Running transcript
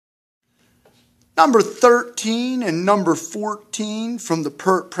Number 13 and number 14 from the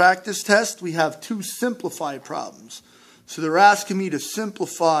Pert practice test, we have two simplify problems. So they're asking me to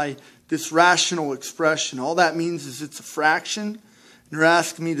simplify this rational expression. All that means is it's a fraction. And they're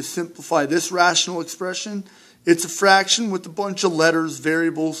asking me to simplify this rational expression. It's a fraction with a bunch of letters,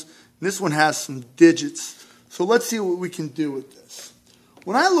 variables, and this one has some digits. So let's see what we can do with this.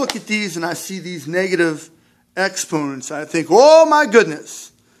 When I look at these and I see these negative exponents, I think, oh my goodness.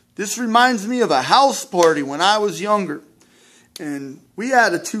 This reminds me of a house party when I was younger. And we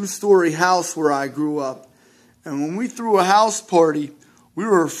had a 2-story house where I grew up. And when we threw a house party, we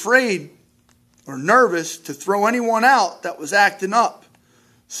were afraid or nervous to throw anyone out that was acting up.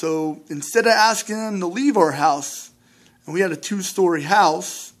 So instead of asking them to leave our house, and we had a 2-story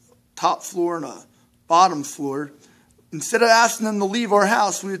house, top floor and a bottom floor, instead of asking them to leave our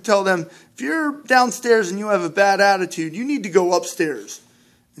house, we would tell them, if you're downstairs and you have a bad attitude, you need to go upstairs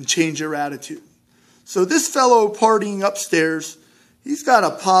and change your attitude. So this fellow partying upstairs, he's got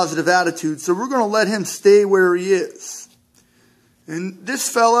a positive attitude, so we're going to let him stay where he is. And this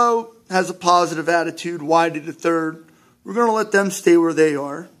fellow has a positive attitude, y to the third. We're going to let them stay where they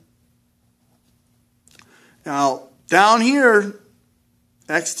are. Now, down here,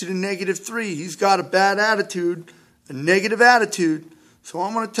 x to the negative 3, he's got a bad attitude, a negative attitude. So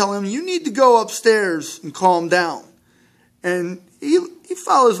I'm going to tell him, you need to go upstairs and calm down. And he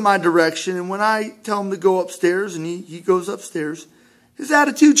follows my direction, and when I tell him to go upstairs and he goes upstairs, his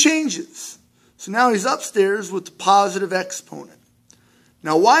attitude changes. So now he's upstairs with the positive exponent.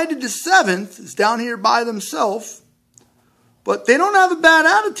 Now y to the 7th is down here by themselves, but they don't have a bad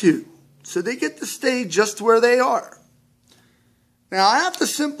attitude, so they get to stay just where they are. Now I have to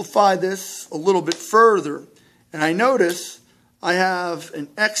simplify this a little bit further, and I notice I have an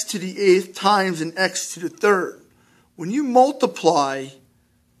x to the 8th times an x to the 3rd. When you multiply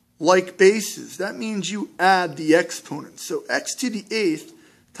like bases, that means you add the exponents. So x to the 8th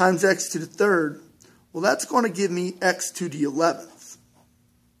times x to the 3rd, well, that's going to give me x to the 11th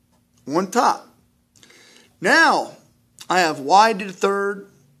on top. Now, I have y to the 3rd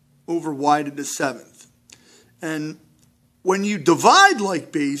over y to the 7th. And when you divide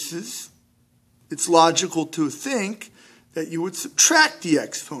like bases, it's logical to think that you would subtract the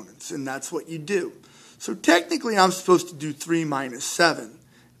exponents, and that's what you do. So technically, I'm supposed to do 3 minus 7. And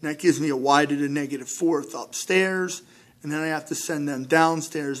that gives me a y to the negative 4th upstairs. And then I have to send them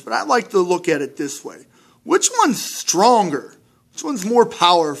downstairs. But I like to look at it this way. Which one's stronger? Which one's more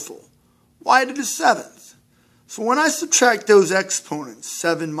powerful? Y to the 7th. So when I subtract those exponents,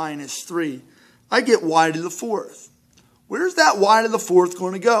 7 minus 3, I get y to the 4th. Where's that y to the 4th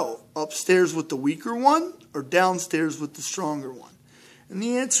going to go? Upstairs with the weaker one or downstairs with the stronger one? And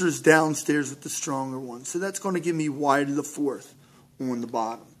the answer is downstairs with the stronger one. So that's going to give me y to the 4th on the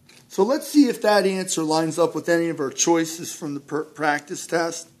bottom. So let's see if that answer lines up with any of our choices from the practice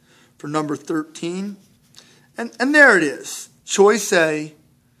test for number 13. And there it is. Choice A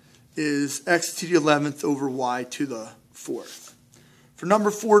is x to the 11th over y to the 4th. For number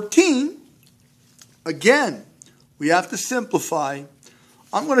 14, again, we have to simplify.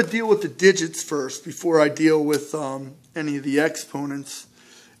 I'm going to deal with the digits first before I deal with any of the exponents.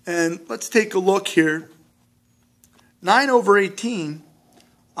 And let's take a look here. 9 over 18,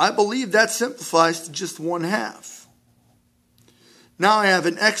 I believe that simplifies to just 1/2. Now I have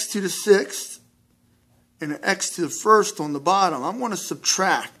an x to the 6th and an x to the 1st on the bottom. I'm going to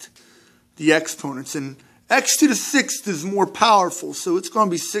subtract the exponents. And x to the 6th is more powerful, so it's going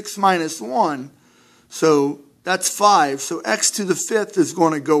to be 6 minus 1. So that's 5. So x to the 5th is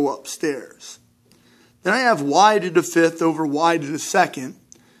going to go upstairs. Then I have y to the 5th over y to the 2nd.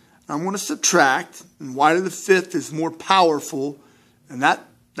 I'm going to subtract, and y to the 5th is more powerful, and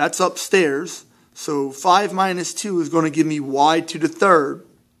that's upstairs. So 5 minus 2 is going to give me y to the 3rd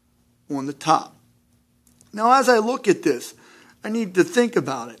on the top. Now as I look at this, I need to think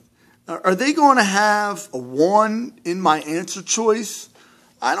about it. Are they going to have a 1 in my answer choice?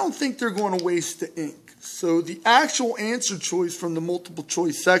 I don't think they're going to waste the ink. So the actual answer choice from the multiple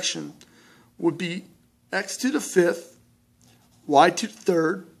choice section would be x to the 5th, y to the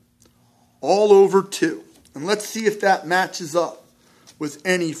 3rd, all over 2. And let's see if that matches up with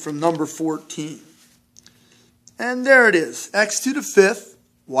any from number 14. And there it is. X to the 5th,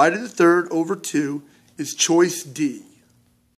 y to the 3rd over 2 is choice D.